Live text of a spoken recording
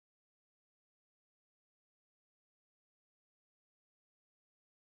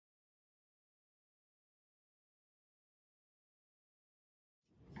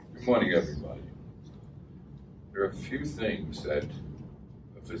Good morning, everybody. There are a few things that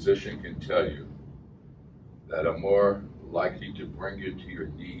a physician can tell you that are more likely to bring you to your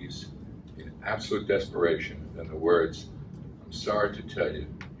knees in absolute desperation than the words, "I'm sorry to tell you,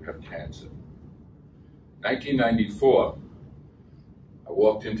 you have cancer." 1994, I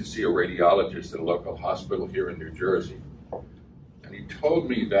walked in to see a radiologist at a local hospital here in New Jersey, and he told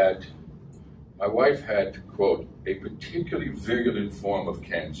me that my wife had, quote, a particularly virulent form of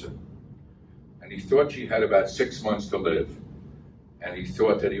cancer, and he thought she had about 6 months to live, and he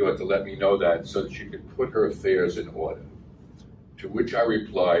thought that he ought to let me know that so that she could put her affairs in order. To which I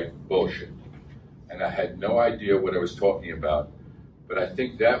replied, bullshit. And I had no idea what I was talking about, but I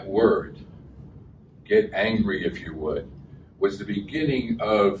think that word, get angry if you would, was the beginning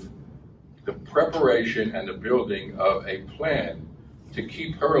of the preparation and the building of a plan to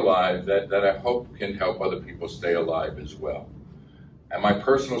keep her alive that I hope can help other people stay alive as well. And my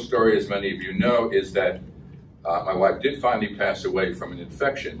personal story, as many of you know, is that my wife did finally pass away from an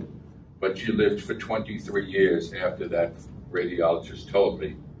infection, but she lived for 23 years after that radiologist told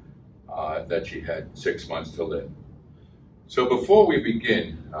me that she had 6 months to live. So before we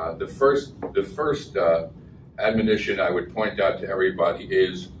begin, the first admonition I would point out to everybody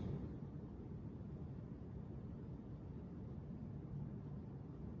is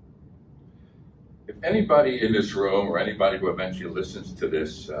if anybody in this room or anybody who eventually listens to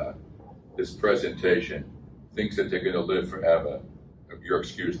this presentation thinks that they're going to live forever, you're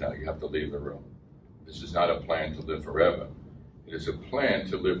excused now, you have to leave the room. This is not a plan to live forever. It is a plan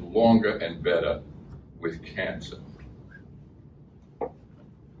to live longer and better with cancer.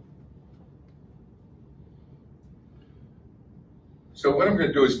 So what I'm going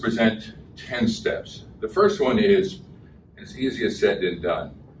to do is present 10 steps. The first one is, it's easier said than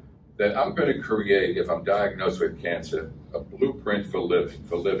done, that I'm going to create, if I'm diagnosed with cancer, a blueprint for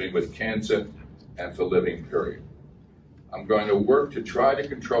living with cancer and for living, period. I'm going to work to try to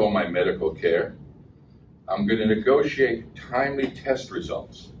control my medical care. I'm going to negotiate timely test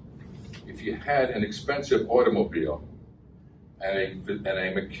results. If you had an expensive automobile and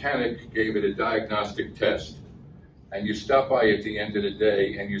a mechanic gave it a diagnostic test, and you stop by at the end of the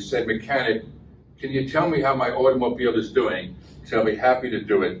day and you said, "Mechanic, can you tell me how my automobile is doing?" He said, "I'll be happy to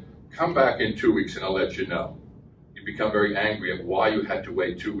do it. Come back in 2 weeks and I'll let you know." You become very angry at why you had to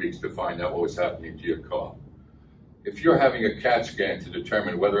wait 2 weeks to find out what was happening to your car. If you're having a CAT scan to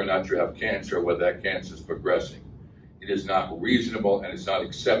determine whether or not you have cancer or whether that cancer is progressing, it is not reasonable and it's not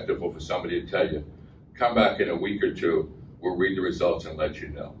acceptable for somebody to tell you, "Come back in a week or two, we'll read the results and let you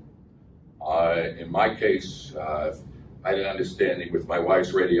know." In my case, I had an understanding with my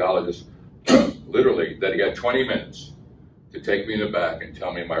wife's radiologist, literally, that he had 20 minutes to take me in the back and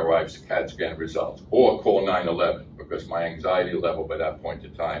tell me my wife's CAT scan results, or call 911, because my anxiety level by that point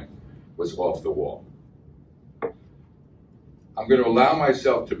in time was off the wall. I'm going to allow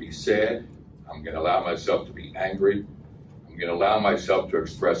myself to be sad. I'm going to allow myself to be angry. I'm going to allow myself to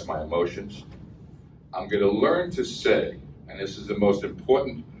express my emotions. I'm going to learn to say, and this is the most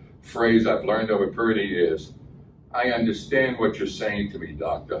important phrase I've learned over a period of years, "I understand what you're saying to me,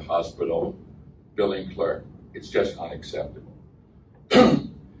 doctor, hospital, billing clerk. It's just unacceptable.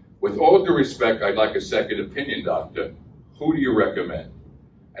 With all due respect, I'd like a second opinion, doctor. Who do you recommend?"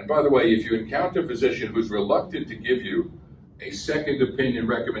 And by the way, if you encounter a physician who's reluctant to give you a second opinion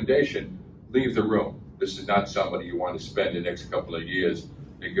recommendation, leave the room. This is not somebody you want to spend the next couple of years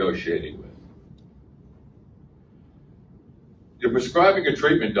negotiating with. You're prescribing a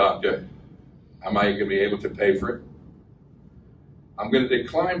treatment, doctor. Am I going to be able to pay for it? I'm going to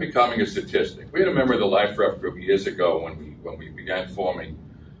decline becoming a statistic. We had a member of the Life Raft Group years ago when we began forming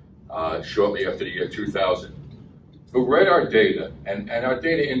shortly after the year 2000, who read our data, and our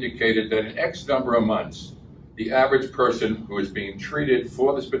data indicated that in X number of months, the average person who is being treated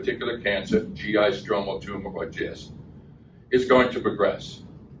for this particular cancer, GI stromal tumor or GIST, is going to progress.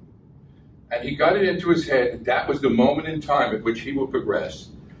 And he got it into his head that was the moment in time at which he will progress.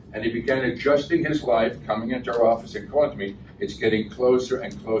 And he began adjusting his life, coming into our office and calling to me, "It's getting closer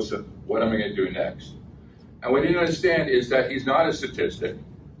and closer. What am I going to do next?" And what he didn't understand is that he's not a statistic.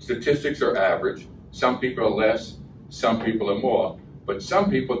 Statistics are average. Some people are less, some people are more. But some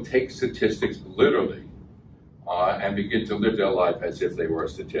people take statistics literally and begin to live their life as if they were a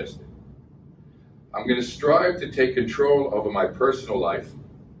statistic. I'm going to strive to take control over my personal life.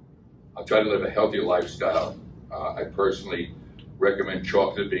 I'll try to live a healthier lifestyle. I personally recommend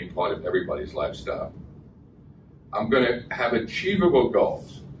chocolate being part of everybody's lifestyle. I'm going to have achievable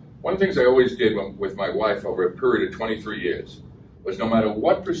goals. One of the things I always did with my wife over a period of 23 years was no matter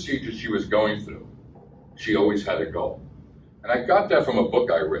what procedure she was going through, she always had a goal. And I got that from a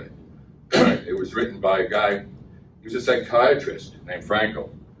book I read. It was written by a guy, he was a psychiatrist named Frankl,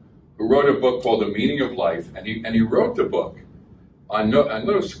 who wrote a book called The Meaning of Life, and he wrote the book on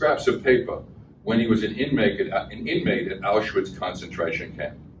little scraps of paper when he was an inmate at Auschwitz concentration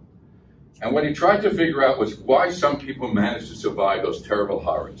camp. And what he tried to figure out was why some people managed to survive those terrible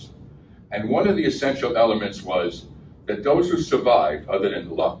horrors. And one of the essential elements was that those who survived, other than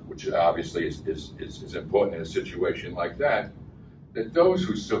luck, which obviously is important in a situation like that those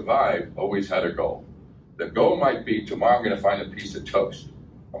who survived always had a goal. The goal might be, tomorrow I'm going to find a piece of toast.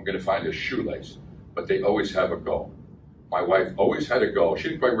 I'm going to find a shoelace. But they always have a goal. My wife always had a goal. She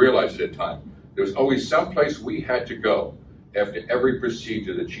didn't quite realize it at the time. There was always some place we had to go after every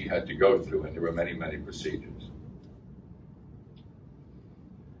procedure that she had to go through, and there were many, many procedures.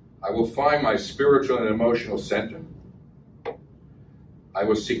 I will find my spiritual and emotional center. I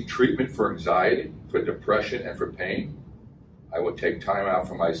will seek treatment for anxiety, for depression, and for pain. I will take time out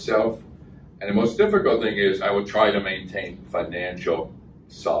for myself. And the most difficult thing is I will try to maintain financial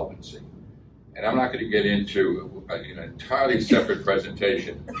solvency. And I'm not going to get into an entirely separate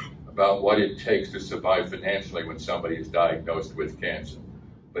presentation about what it takes to survive financially when somebody is diagnosed with cancer.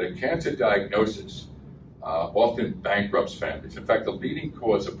 But a cancer diagnosis often bankrupts families. In fact, the leading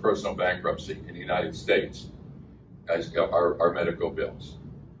cause of personal bankruptcy in the United States are medical bills.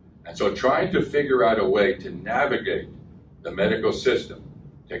 And so trying to figure out a way to navigate the medical system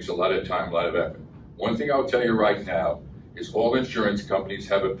takes a lot of time, a lot of effort. One thing I'll tell you right now is all insurance companies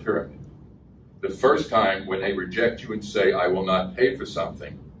have a pyramid. The first time when they reject you and say, I will not pay for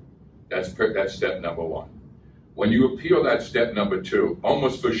something, that's step number one. When you appeal that step number two,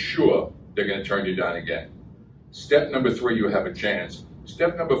 almost for sure, they're going to turn you down again. Step number three, you have a chance.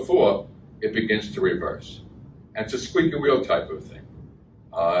 Step number four, it begins to reverse. And it's a squeaky wheel type of thing,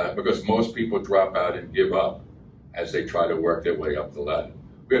 because most people drop out and give up as they try to work their way up the ladder.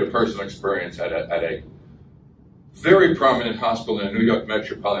 We had a personal experience at a very prominent hospital in the New York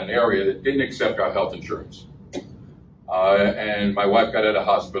metropolitan area that didn't accept our health insurance. And my wife got out of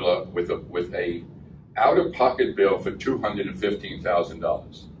hospital with a out-of-pocket bill for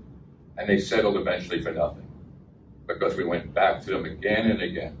 $215,000. And they settled eventually for nothing because we went back to them again and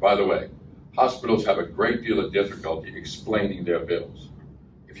again. By the way, hospitals have a great deal of difficulty explaining their bills.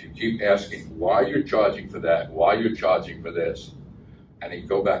 If you keep asking why you're charging for that, why you're charging for this, and they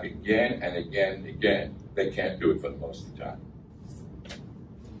go back again and again and again, they can't do it for the most of the time.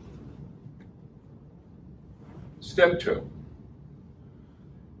 Step two.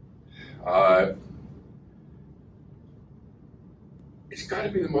 It's got to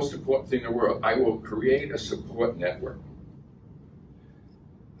be the most important thing in the world. I will create a support network.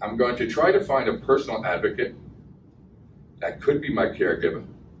 I'm going to try to find a personal advocate. That could be my caregiver.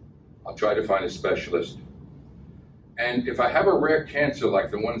 I'll try to find a specialist. And if I have a rare cancer like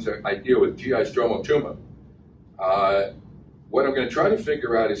the ones that I deal with, GI stromal tumor, what I'm going to try to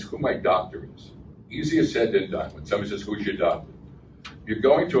figure out is who my doctor is. Easier said than done. When somebody says, who's your doctor? You're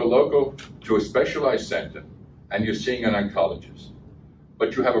going to a specialized center, and you're seeing an oncologist.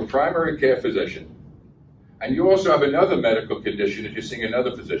 But you have a primary care physician, and you also have another medical condition that you're seeing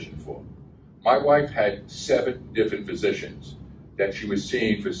another physician for. My wife had 7 different physicians that she was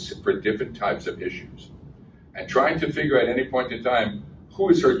seeing for different types of issues. And trying to figure out at any point in time who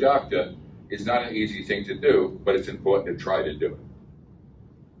is her doctor is not an easy thing to do, but it's important to try to do it.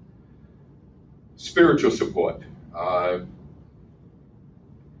 Spiritual support. We're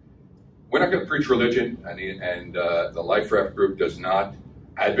not going to preach religion, and the Life Raft Group does not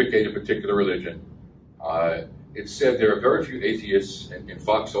advocate a particular religion. It's said there are very few atheists in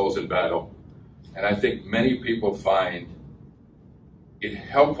foxholes in battle, and I think many people find it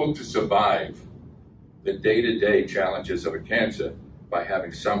helpful to survive the day-to-day challenges of a cancer by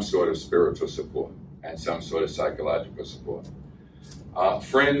having some sort of spiritual support and some sort of psychological support.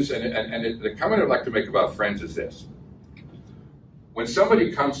 Friends, and the comment I'd like to make about friends is this. When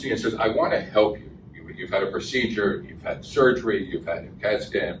somebody comes to you and says, I want to help you, you've had a procedure, you've had surgery, you've had a CAT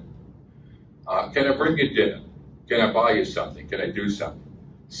scan, can I bring you dinner? Can I buy you something? Can I do something?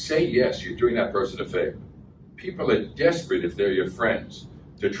 Say yes, you're doing that person a favor. People are desperate, if they're your friends,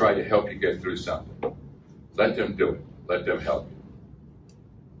 to try to help you get through something. Let them do it. Let them help you.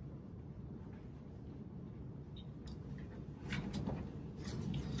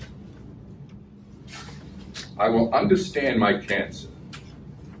 I will understand my cancer.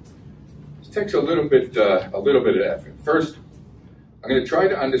 This takes a little bit of effort. First, I'm going to try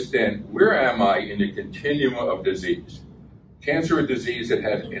to understand where am I in the continuum of disease. Cancer is a disease that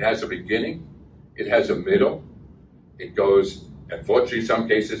has a beginning, it has a middle, it goes, unfortunately, in some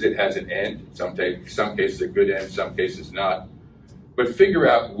cases it has an end, some cases a good end, some cases not. but figure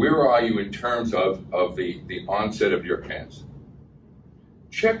out where are you in terms of the onset of your cancer.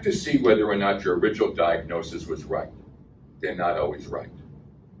 Check to see whether or not your original diagnosis was right. They're not always right.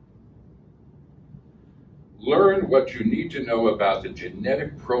 Learn what you need to know about the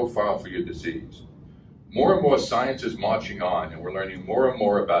genetic profile for your disease. More and more science is marching on, and we're learning more and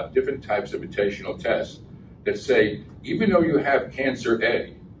more about different types of mutational tests that say, even though you have cancer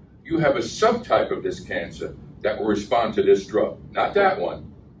A, you have a subtype of this cancer that will respond to this drug. Not that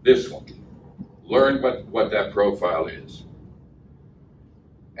one, this one. Learn what that profile is.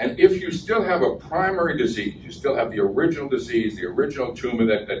 And if you still have a primary disease, you still have the original disease, the original tumor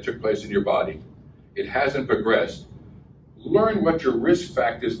that took place in your body, it hasn't progressed, learn what your risk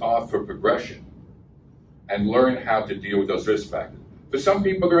factors are for progression and learn how to deal with those risk factors. For some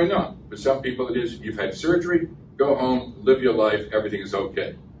people, there are none. For some people, it is you've had surgery, go home, live your life, everything is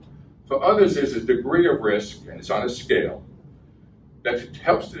okay. For others, there's a degree of risk, and it's on a scale, that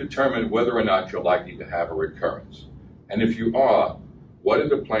helps to determine whether or not you're likely to have a recurrence. And if you are, what are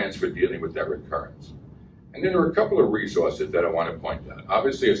the plans for dealing with that recurrence? And then there are a couple of resources that I want to point out.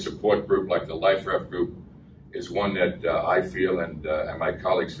 Obviously, a support group like the Life Raft Group is one that I feel and my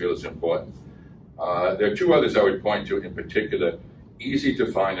colleagues feel is important. There are two others I would point to in particular, easy to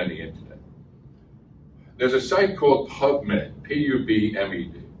find on the internet. There's a site called PubMed,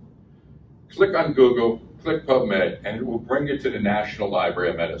 P-U-B-M-E-D. Click on Google, click PubMed, and it will bring you to the National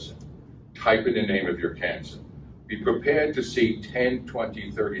Library of Medicine. Type in the name of your cancer. Be prepared to see 10,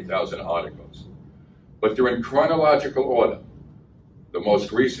 20, 30,000 articles. But they're in chronological order. The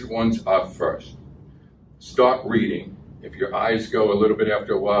most recent ones are first. Start reading. If your eyes go a little bit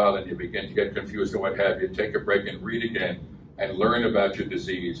after a while and you begin to get confused and what have you, take a break and read again and learn about your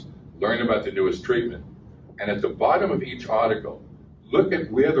disease, learn about the newest treatment. And at the bottom of each article, look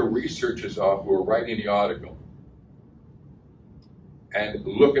at where the researchers are who are writing the article and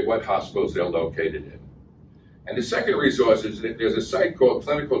look at what hospitals they're located in. And the second resource is that there's a site called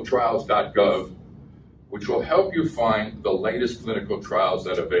clinicaltrials.gov, which will help you find the latest clinical trials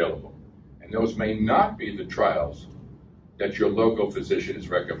that are available. And those may not be the trials that your local physician is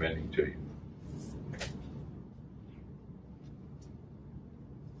recommending to you.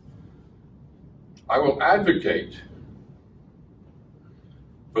 I will advocate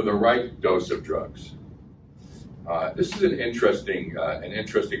for the right dose of drugs. This is an interesting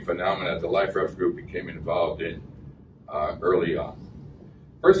phenomenon the Life Raft Group became involved in early on.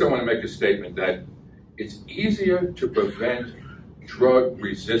 First, I want to make a statement that it's easier to prevent drug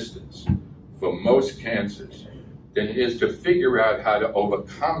resistance for most cancers than it is to figure out how to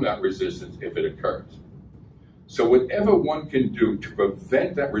overcome that resistance if it occurs. So whatever one can do to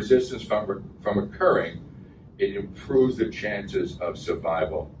prevent that resistance from occurring, it improves the chances of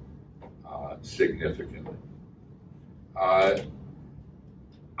survival significantly. I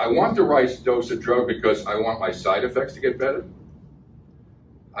want the right dose of drug because I want my side effects to get better.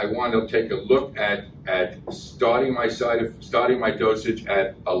 I want to take a look at starting my dosage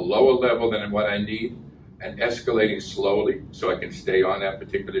at a lower level than what I need and escalating slowly so I can stay on that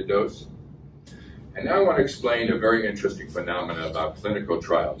particular dose. And now I want to explain a very interesting phenomenon about clinical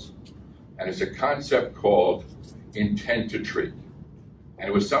trials. And it's a concept called intent to treat. And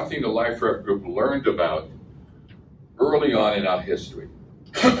it was something the Life Raft Group learned about early on in our history.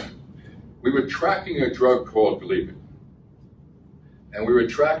 We were tracking a drug called Gleevec. And we were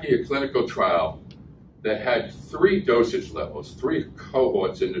tracking a clinical trial that had 3 dosage levels, 3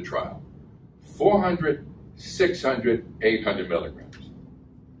 cohorts in the trial, 400, 600, 800 milligrams.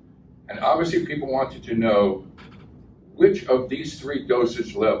 And obviously people wanted to know which of these 3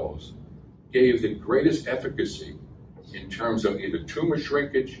 dosage levels gave the greatest efficacy in terms of either tumor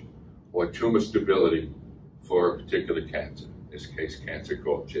shrinkage or tumor stability for a particular cancer, in this case cancer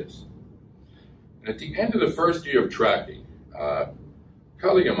called GIST. And at the end of the first year of tracking, a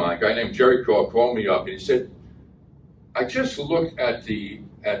colleague of mine, a guy named Jerry called me up and he said, I just looked at the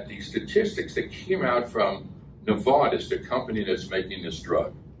statistics that came out from Novartis, the company that's making this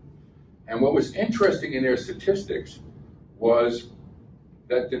drug. And what was interesting in their statistics was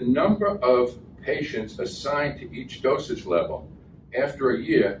that the number of patients assigned to each dosage level after a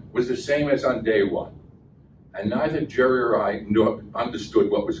year was the same as on day 1. And neither Jerry or I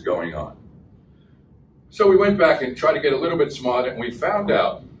understood what was going on. So we went back and tried to get a little bit smarter, and we found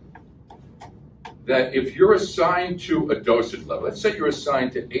out that if you're assigned to a dosage level, let's say you're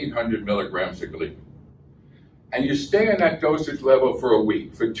assigned to 800 milligrams of Gleevec, and you stay on that dosage level for a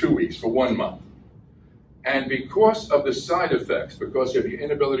week, for 2 weeks, for 1 month, and because of the side effects, because of your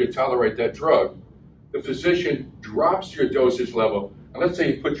inability to tolerate that drug, the physician drops your dosage level, and let's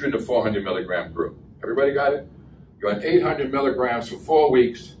say he puts you in the 400 milligram group. Everybody got it? You're on 800 milligrams for 4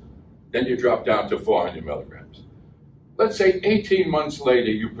 weeks, then you drop down to 400 milligrams. Let's say 18 months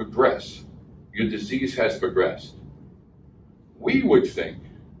later you progress. Your disease has progressed. We would think,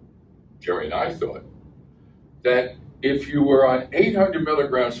 Jerry and I thought, that if you were on 800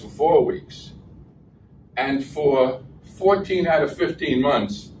 milligrams for 4 weeks, and for 14 out of 15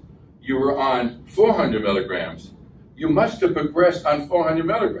 months, you were on 400 milligrams, you must have progressed on 400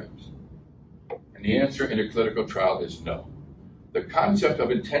 milligrams. And the answer in a clinical trial is no. The concept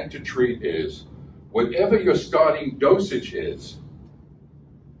of intent to treat is, whatever your starting dosage is,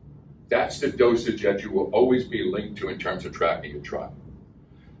 that's the dosage that you will always be linked to in terms of tracking your trial.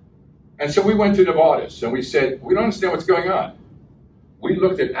 And so we went to Novartis and we said, we don't understand what's going on. We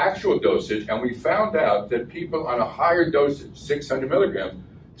looked at actual dosage and we found out that people on a higher dosage, 600 milligrams,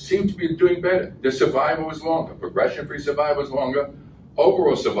 seemed to be doing better. Their survival was longer. Progression-free survival was longer.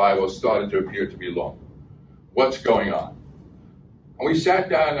 Overall survival started to appear to be longer. What's going on? And we sat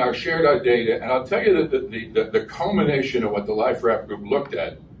down and shared our data, and I'll tell you that the culmination of what the Life Raft Group looked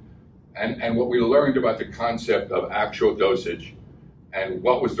at and what we learned about the concept of actual dosage and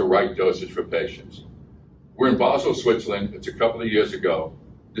what was the right dosage for patients. We're in Basel, Switzerland. It's a couple of years ago.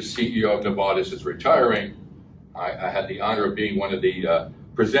 The CEO of Novartis is retiring. I had the honor of being one of the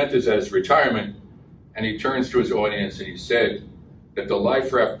presenters at his retirement, and he turns to his audience and he said that the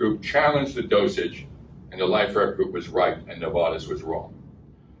Life Raft Group challenged the dosage, and the Life Raft Group was right and Novartis was wrong.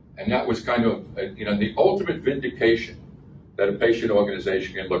 And that was kind of the ultimate vindication that a patient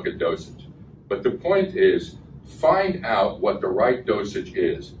organization can look at dosage. But the point is, find out what the right dosage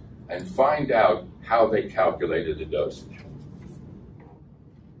is and find out how they calculated the dosage.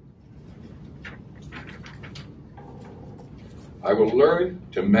 I will learn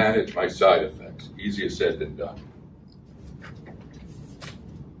to manage my side effects. Easier said than done.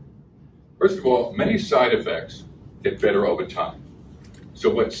 First of all, many side effects get better over time. So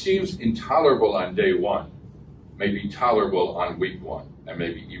what seems intolerable on day 1 may be tolerable on week 1, and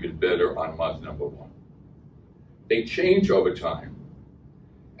maybe even better on month number 1. They change over time.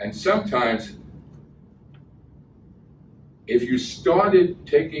 And sometimes, if you started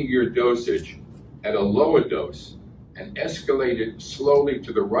taking your dosage at a lower dose and escalated slowly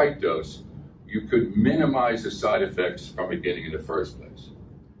to the right dose, you could minimize the side effects from beginning in the first place.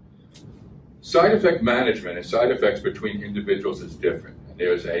 Side effect management and side effects between individuals is different. And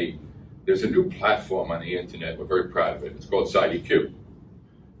there's a new platform on the internet, we're very proud of it. It's called SideEQ.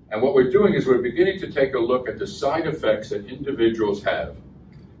 And what we're doing is we're beginning to take a look at the side effects that individuals have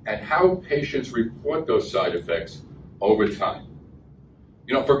and how patients report those side effects over time.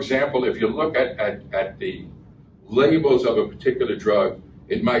 For example, if you look at the labels of a particular drug,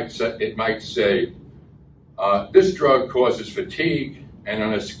 it might say this drug causes fatigue, and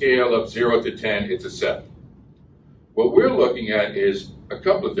on a scale of 0 to 10, it's a 7. What we're looking at is a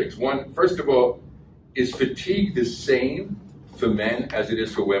couple of things. One, first of all, is fatigue the same for men as it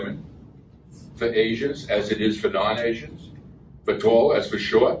is for women, for Asians as it is for non-Asians, for tall as for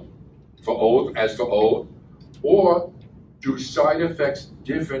short, for old as for old, or do side effects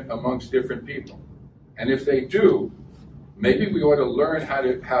different amongst different people? And if they do, maybe we ought to learn how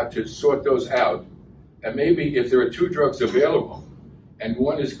to sort those out. And maybe if there are 2 drugs available, and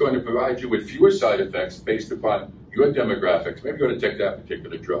one is going to provide you with fewer side effects based upon your demographics, maybe you ought to take that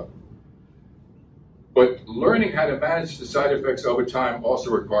particular drug. But learning how to manage the side effects over time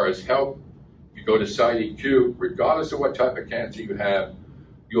also requires help. If you go to SideEQ, regardless of what type of cancer you have,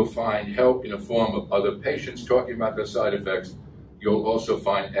 you'll find help in the form of other patients talking about their side effects. You'll also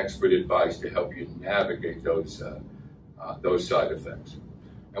find expert advice to help you navigate those side effects.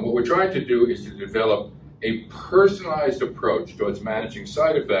 And what we're trying to do is to develop a personalized approach towards managing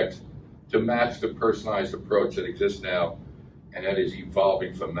side effects to match the personalized approach that exists now, and that is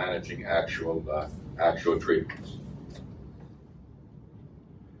evolving from managing actual treatments.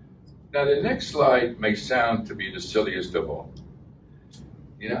 Now, the next slide may sound to be the silliest of all.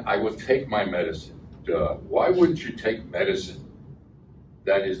 I will take my medicine. Duh. Why wouldn't you take medicine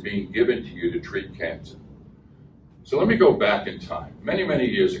that is being given to you to treat cancer? So let me go back in time. Many, many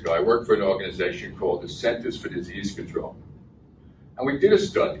years ago, I worked for an organization called the Centers for Disease Control. And we did a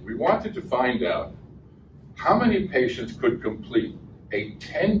study. We wanted to find out how many patients could complete a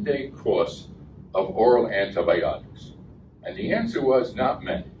 10-day course of oral antibiotics. And the answer was not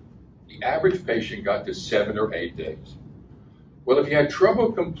many. The average patient got to 7 or 8 days. Well, if you had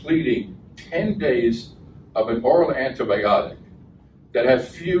trouble completing 10 days of an oral antibiotic that have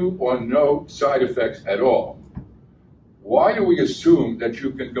few or no side effects at all, why do we assume that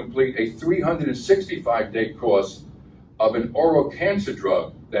you can complete a 365-day course of an oral cancer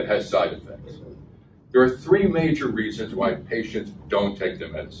drug that has side effects? There are three major reasons why patients don't take their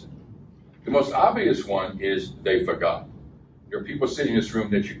medicine. The most obvious one is they forgot. There are people sitting in this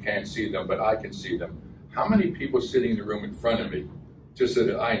room that you can't see them, but I can see them. How many people sitting in the room in front of me, just so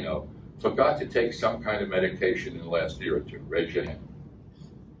that I know, forgot to take some kind of medication in the last year or two? Raise your hand.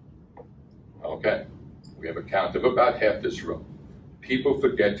 Okay, we have a count of about half this room. People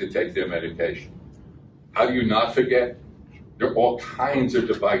forget to take their medication. How do you not forget? There are all kinds of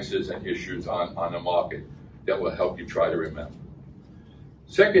devices and issues on the market that will help you try to remember.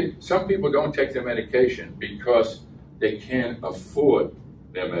 Second, some people don't take their medication because they can't afford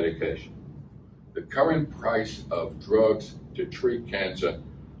their medication. The current price of drugs to treat cancer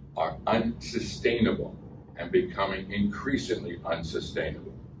are unsustainable and becoming increasingly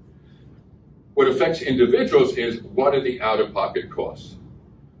unsustainable. What affects individuals is, what are the out-of-pocket costs?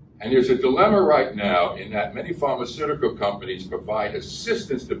 And there's a dilemma right now in that many pharmaceutical companies provide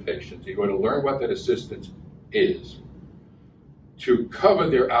assistance to patients. You go to learn what that assistance is to cover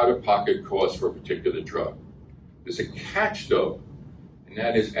their out-of-pocket costs for a particular drug. There's a catch, though, and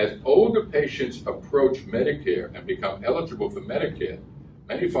that is, as older patients approach Medicare and become eligible for Medicare,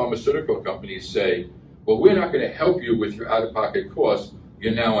 many pharmaceutical companies say, well, we're not going to help you with your out-of-pocket costs.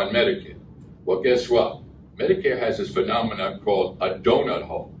 You're now on Medicare. Well, guess what? Medicare has this phenomenon called a donut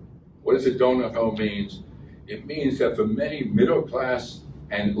hole. What does a donut hole mean? It means that for many middle-class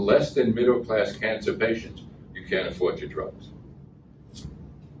and less than middle-class cancer patients, you can't afford your drugs.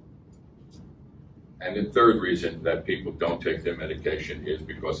 And the third reason that people don't take their medication is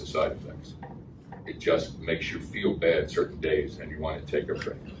because of side effects. It just makes you feel bad certain days and you want to take a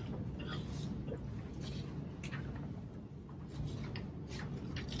break.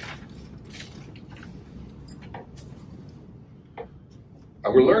 I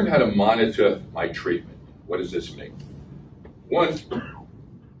will learn how to monitor my treatment. What does this mean? One,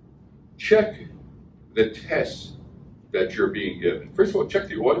 check the tests that you're being given. First of all, check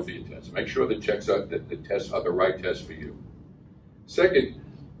the order for your tests. Make sure the tests are the right tests for you. Second,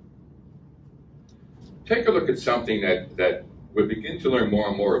 take a look at something that we'll begin to learn more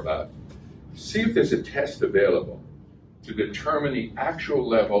and more about. See if there's a test available to determine the actual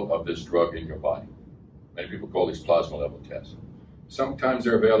level of this drug in your body. Many people call these plasma level tests. Sometimes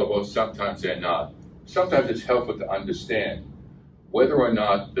they're available, sometimes they're not. Sometimes it's helpful to understand whether or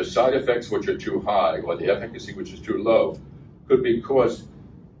not the side effects which are too high or the efficacy which is too low could be caused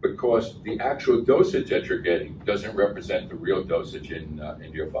because the actual dosage that you're getting doesn't represent the real dosage in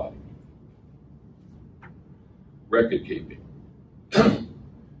your body. Record keeping.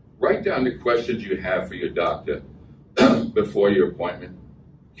 Write down the questions you have for your doctor before your appointment.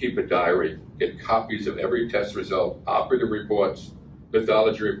 Keep a diary. Get copies of every test result, operative reports,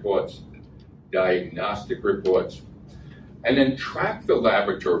 pathology reports, diagnostic reports, and then track the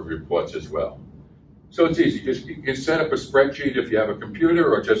laboratory reports as well. So it's easy. You can set up a spreadsheet if you have a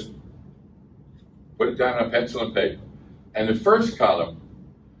computer, or just put it down on a pencil and paper. And the first column,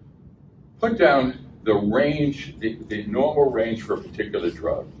 put down the range, the normal range for a particular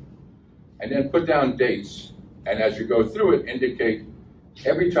drug. And then put down dates. And as you go through it, indicate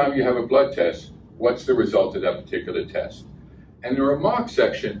every time you have a blood test, what's the result of that particular test. And the remarks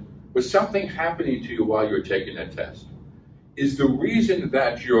section, was something happening to you while you were taking that test? Is the reason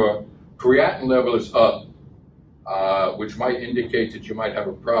that your creatinine level is up, which might indicate that you might have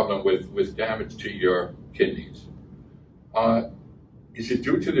a problem with damage to your kidneys? Is it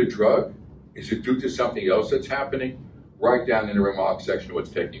due to the drug? Is it due to something else that's happening? Write down in the remarks section what's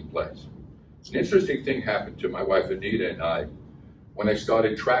taking place. An interesting thing happened to my wife Anita and I when I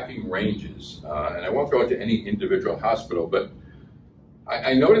started tracking ranges. And I won't go into any individual hospital, but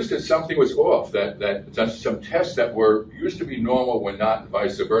I noticed that something was off, that some tests that used to be normal were not, and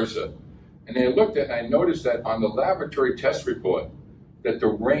vice versa. And I looked at, and I noticed that on the laboratory test report, that the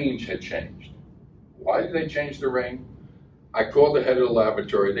range had changed. Why did they change the range? I called the head of the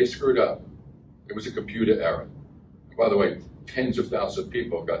laboratory. They screwed up. It was a computer error. And by the way, tens of thousands of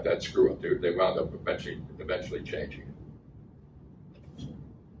people got that screw up. They wound up eventually changing it.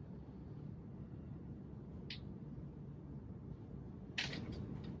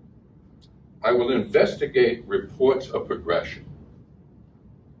 I will investigate reports of progression.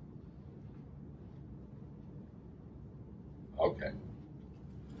 Okay.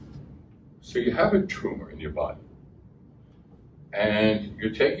 So you have a tumor in your body, and you're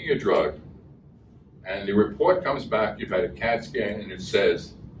taking a drug, and the report comes back, you've had a CAT scan, and it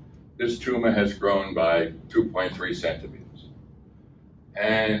says, this tumor has grown by 2.3 centimeters.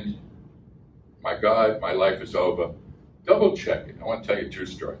 And my God, my life is over. Double check it. I want to tell you two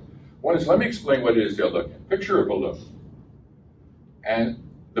stories. One is, let me explain what it is they're looking at. Picture a balloon. And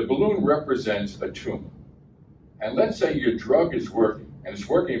the balloon represents a tumor. And let's say your drug is working, and it's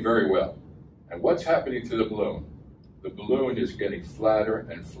working very well. And what's happening to the balloon? The balloon is getting flatter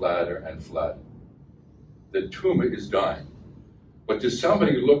and flatter and flatter. The tumor is dying. But to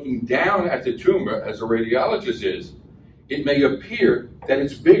somebody looking down at the tumor, as a radiologist is, it may appear that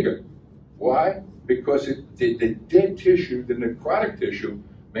it's bigger. Why? Because the dead tissue, the necrotic tissue,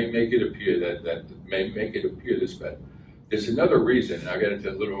 may make it appear this bad. There's another reason, and I'll get into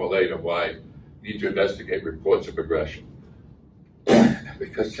a little more later, why you need to investigate reports of progression.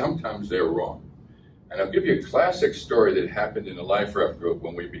 Because sometimes they're wrong. And I'll give you a classic story that happened in the Life Raft Group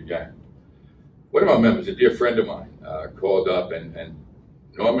when we began. One of our members, a dear friend of mine, called up and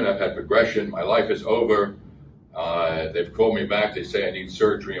Norman, I've had progression, my life is over. They've called me back, they say I need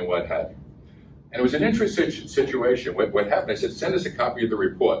surgery and what have you. And it was an interesting situation. What happened, I said, send us a copy of the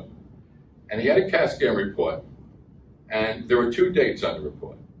report. And he had a CAT scan report, and there were 2 dates on the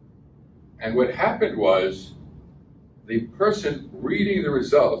report. And what happened was, the person reading the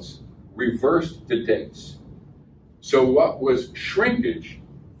results reversed the dates. So what was shrinkage,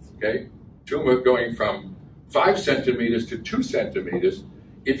 okay, tumor going from 5 centimeters to 2 centimeters,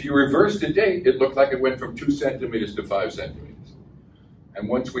 if you reverse the date, it looked like it went from 2 centimeters to 5 centimeters. And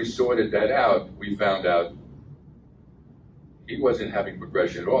once we sorted that out, we found out he wasn't having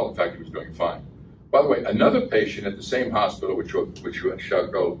progression at all. In fact, he was doing fine. By the way, another patient at the same hospital, which shall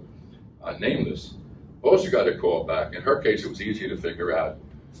go nameless, also got a call back. In her case, it was easy to figure out.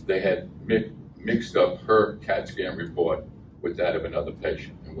 They had mixed up her CAT scan report with that of another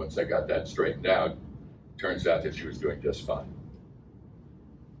patient. And once I got that straightened out, it turns out that she was doing just fine.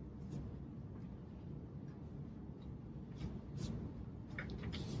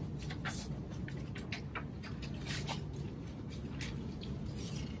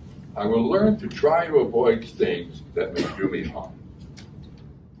 I will learn to try to avoid things that may do me harm.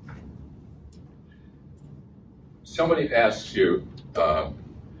 Somebody asks you, I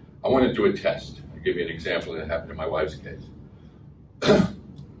want to do a test. I'll give you an example that happened in my wife's case.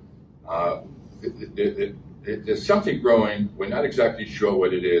 There's something growing. We're not exactly sure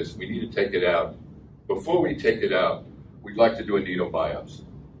what it is. We need to take it out. Before we take it out, we'd like to do a needle biopsy.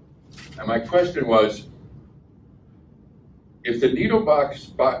 And my question was, if the needle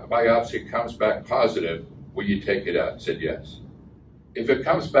biopsy comes back positive, will you take it out? He said yes. If it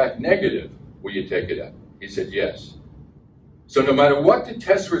comes back negative, will you take it out? He said yes. So no matter what the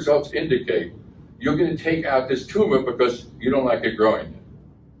test results indicate, you're going to take out this tumor because you don't like it growing there.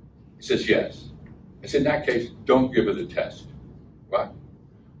 He says yes. I said, in that case, don't give her the test. What?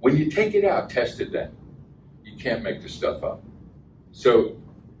 When you take it out, test it then. You can't make this stuff up. So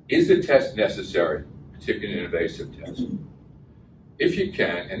is the test necessary, particularly an invasive test? If you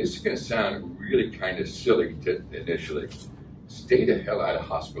can, and this is going to sound really kind of silly initially, stay the hell out of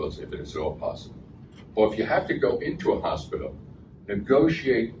hospitals if it is at all possible. Or if you have to go into a hospital,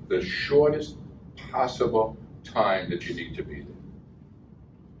 negotiate the shortest possible time that you need to be there.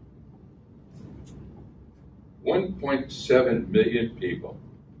 1.7 million people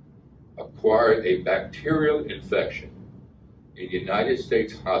acquired a bacterial infection in United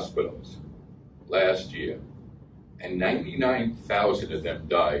States hospitals last year, and 99,000 of them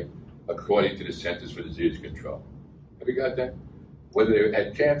died, according to the Centers for Disease Control. Have you got that? Whether they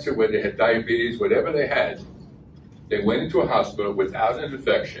had cancer, whether they had diabetes, whatever they had, they went into a hospital without an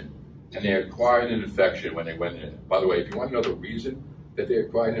infection, and they acquired an infection when they went in. By the way, if you want to know the reason that they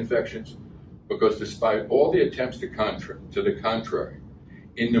acquired infections, because despite all the attempts to the contrary,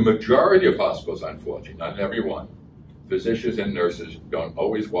 in the majority of hospitals, unfortunately, not in every one, physicians and nurses don't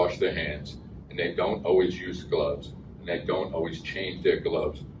always wash their hands, and they don't always use gloves, and they don't always change their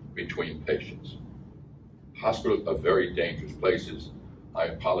gloves between patients. Hospitals are very dangerous places. I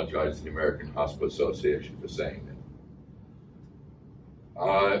apologize to the American Hospital Association for saying that.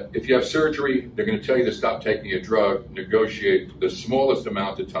 If you have surgery, they're going to tell you to stop taking a drug, negotiate the smallest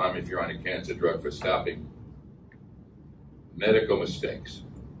amount of time if you're on a cancer drug for stopping. Medical mistakes.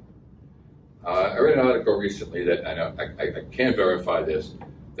 I read an article recently that, and I can't verify this,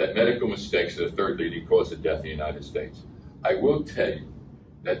 that medical mistakes are the third leading cause of death in the United States. I will tell you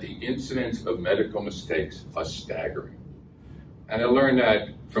that the incidence of medical mistakes are staggering. And I learned that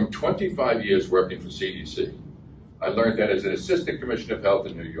from 25 years working for CDC. I learned that as an assistant commissioner of health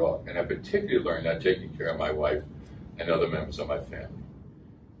in New York, and I particularly learned that taking care of my wife and other members of my family.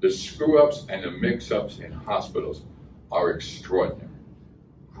 The screw-ups and the mix-ups in hospitals are extraordinary.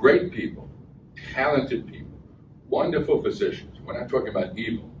 Great people, talented people, wonderful physicians. We're not talking about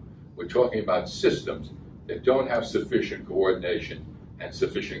evil. We're talking about systems that don't have sufficient coordination and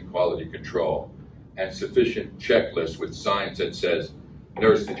sufficient quality control and sufficient checklists with science that says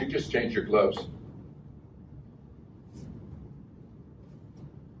Nurse, did you just change your gloves?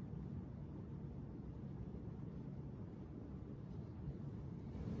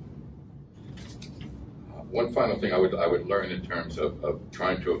 One final thing I would learn in terms of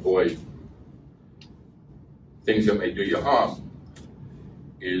trying to avoid things that may do you harm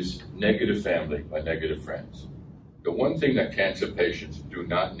is negative family or negative friends. The one thing that cancer patients do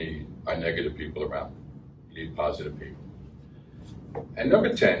not need are negative people around them. You need positive people. And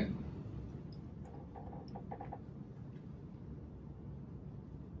number 10,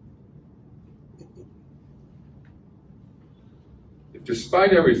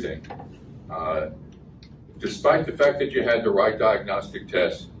 despite everything, despite the fact that you had the right diagnostic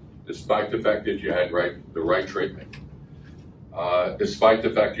test, despite the fact that you had the right treatment, despite the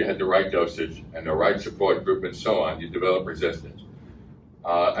fact you had the right dosage and the right support group and so on, you develop resistance.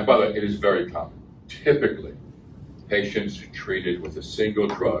 And by the way, it is very common. Typically, patients treated with a single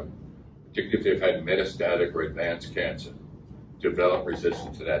drug, particularly if they've had metastatic or advanced cancer, develop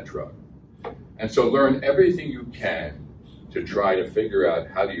resistance to that drug. And so learn everything you can to try to figure out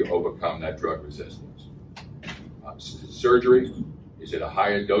how do you overcome that drug resistance. Surgery, is it a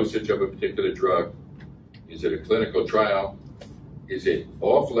higher dosage of a particular drug? Is it a clinical trial? Is it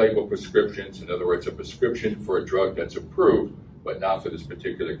off-label prescriptions? In other words, a prescription for a drug that's approved, but not for this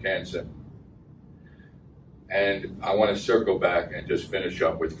particular cancer. And I want to circle back and just finish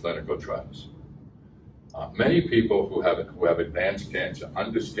up with clinical trials. Many people who have advanced cancer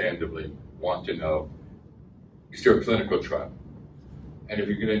understandably want to know, is there a clinical trial? And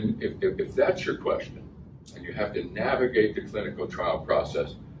if that's your question, and you have to navigate the clinical trial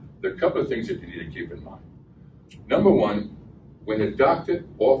process, there are a couple of things that you need to keep in mind. Number one, when a doctor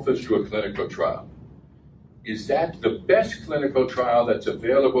offers you a clinical trial, is that the best clinical trial that's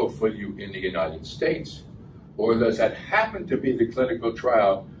available for you in the United States? Or does that happen to be the clinical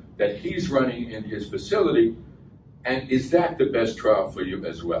trial that he's running in his facility, and is that the best trial for you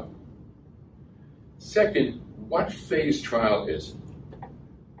as well? Second, what phase trial is it?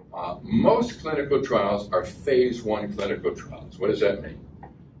 Most clinical trials are phase 1 clinical trials. What does that mean?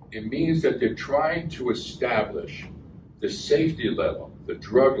 It means that they're trying to establish the safety level, the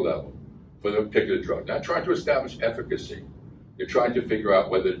drug level for the particular drug. Not trying to establish efficacy. They're trying to figure out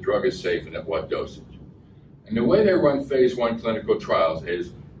whether the drug is safe and at what dosage. And the way they run phase 1 clinical trials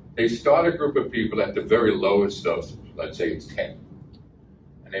is they start a group of people at the very lowest dosage. Let's say it's 10.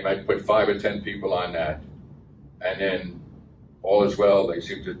 And they might put 5 or 10 people on that. And then all is well, they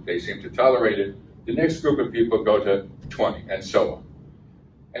seem to tolerate it. The next group of people go to 20 and so on.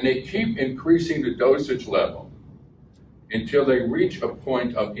 And they keep increasing the dosage level until they reach a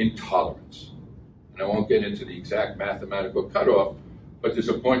point of intolerance. And I won't get into the exact mathematical cutoff, but there's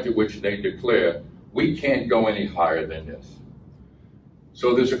a point at which they declare, we can't go any higher than this.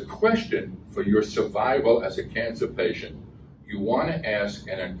 So there's a question for your survival as a cancer patient. You want to ask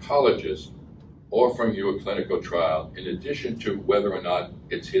an oncologist offering you a clinical trial in addition to whether or not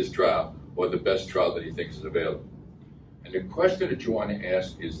it's his trial or the best trial that he thinks is available. And the question that you want to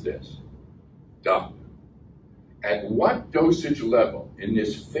ask is this: Doctor, at what dosage level in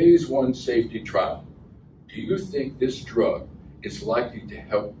this phase 1 safety trial do you think this drug is likely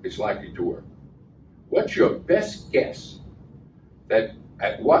to work? What's your best guess that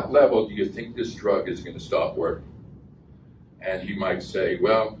at what level do you think this drug is going to start working? And he might say,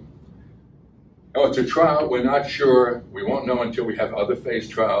 well, oh, it's a trial, we're not sure, we won't know until we have other phase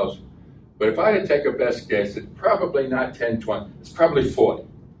trials, but if I had to take a best guess, it's probably not 10, 20, it's probably 40.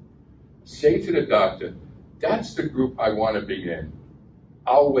 Say to the doctor, that's the group I want to be in.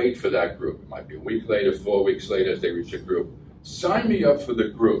 I'll wait for that group. It might be a week later, 4 weeks later as they reach a group. Sign me up for the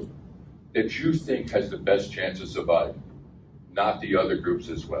group that you think has the best chance of surviving, not the other groups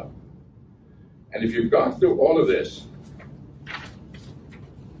as well. And if you've gone through all of this,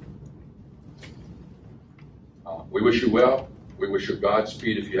 we wish you well. We wish you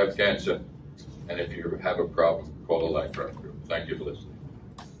Godspeed if you have cancer. And if you have a problem, call the Life Raft Group. Thank you for listening.